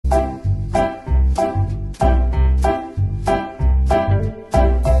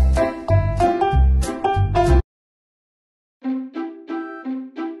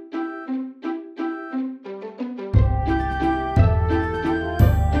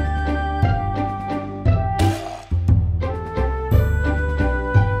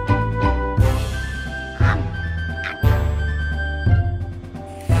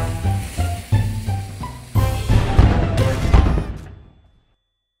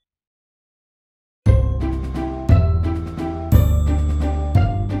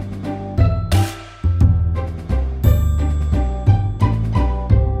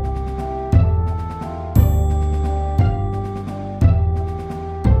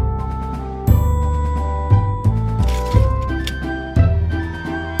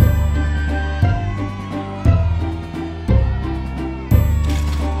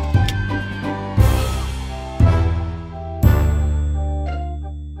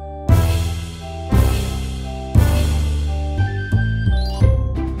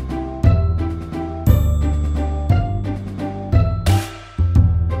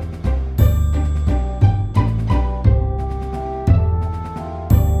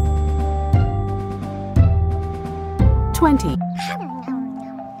20.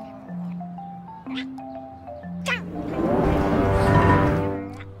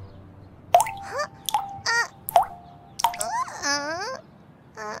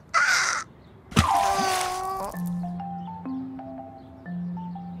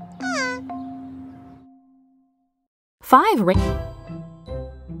 5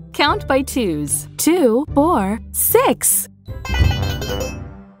 Count by twos. 2, 4, 6.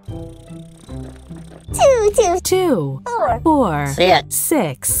 2, 4,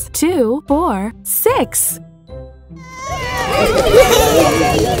 6. 2, 4, 6.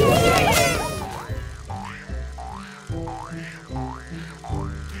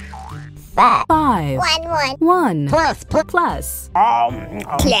 5. 1 plus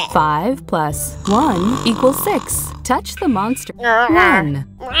 5 plus 1 equals 6. Touch the monster. 1,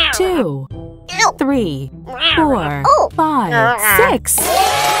 2, 3, 4, 5, 6.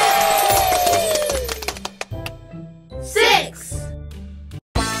 6.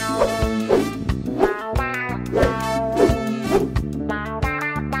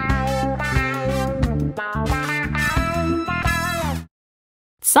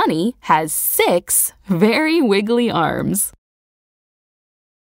 Sunny has 6 very wiggly arms.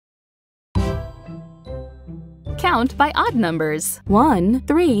 Count by odd numbers. 1,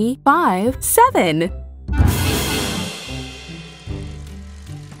 3, 5, 7.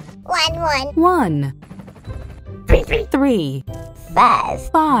 1, 3, 5,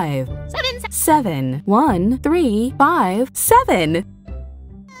 7. 1, 3, 5, 7.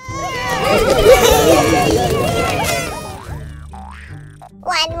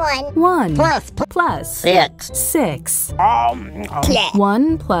 1 plus 6.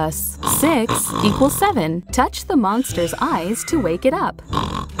 1 plus 6 equals 7. Touch the monster's eyes to wake it up.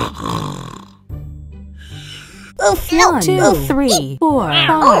 1, 2, 3, 4,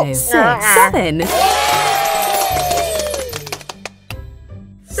 5, 6, 7.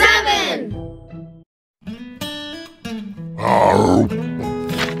 7.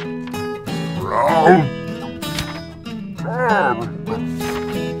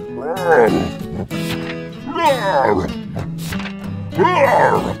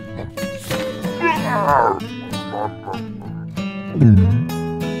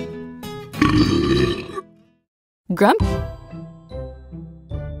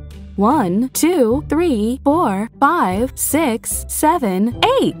 1, 2, 3, 4, 5, 6, 7,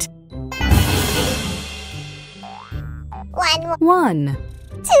 8. 1,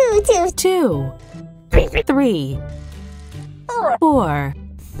 2, 3, 4,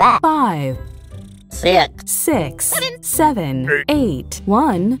 5, 6, 7, 8.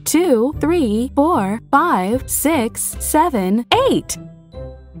 1, 2, 3, 4, 5, 6, 7, 8.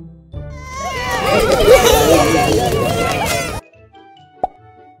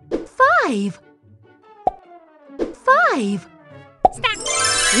 5.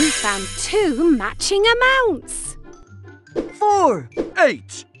 You found 2 matching amounts. 4,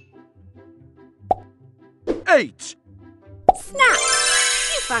 8. 8. Snap!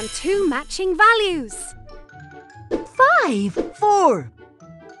 You found 2 matching values. 5. 4.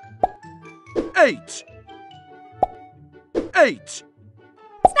 8. 8.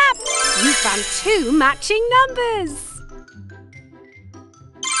 Snap! You found 2 matching numbers.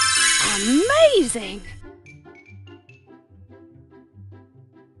 Amazing!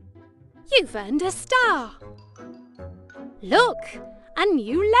 You've earned a star. Look, a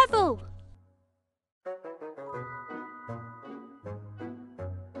new level.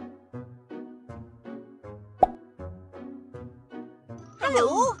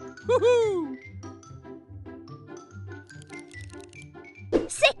 Hello.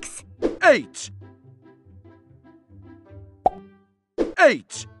 6. 8.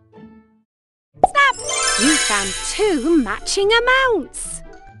 8. Snap! You found 2 matching amounts.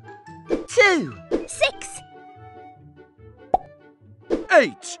 2. 6.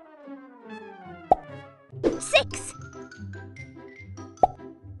 8. 6.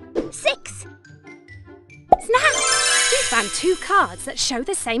 6. Snap! You found 2 cards that show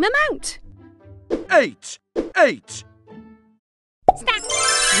the same amount. 8. 8. Snap!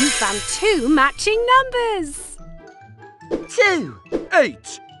 You found 2 matching numbers. 2.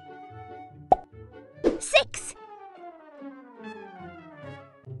 8. 6.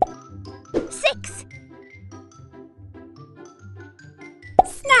 6.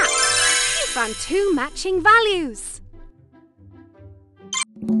 Snap! You found 2 matching values.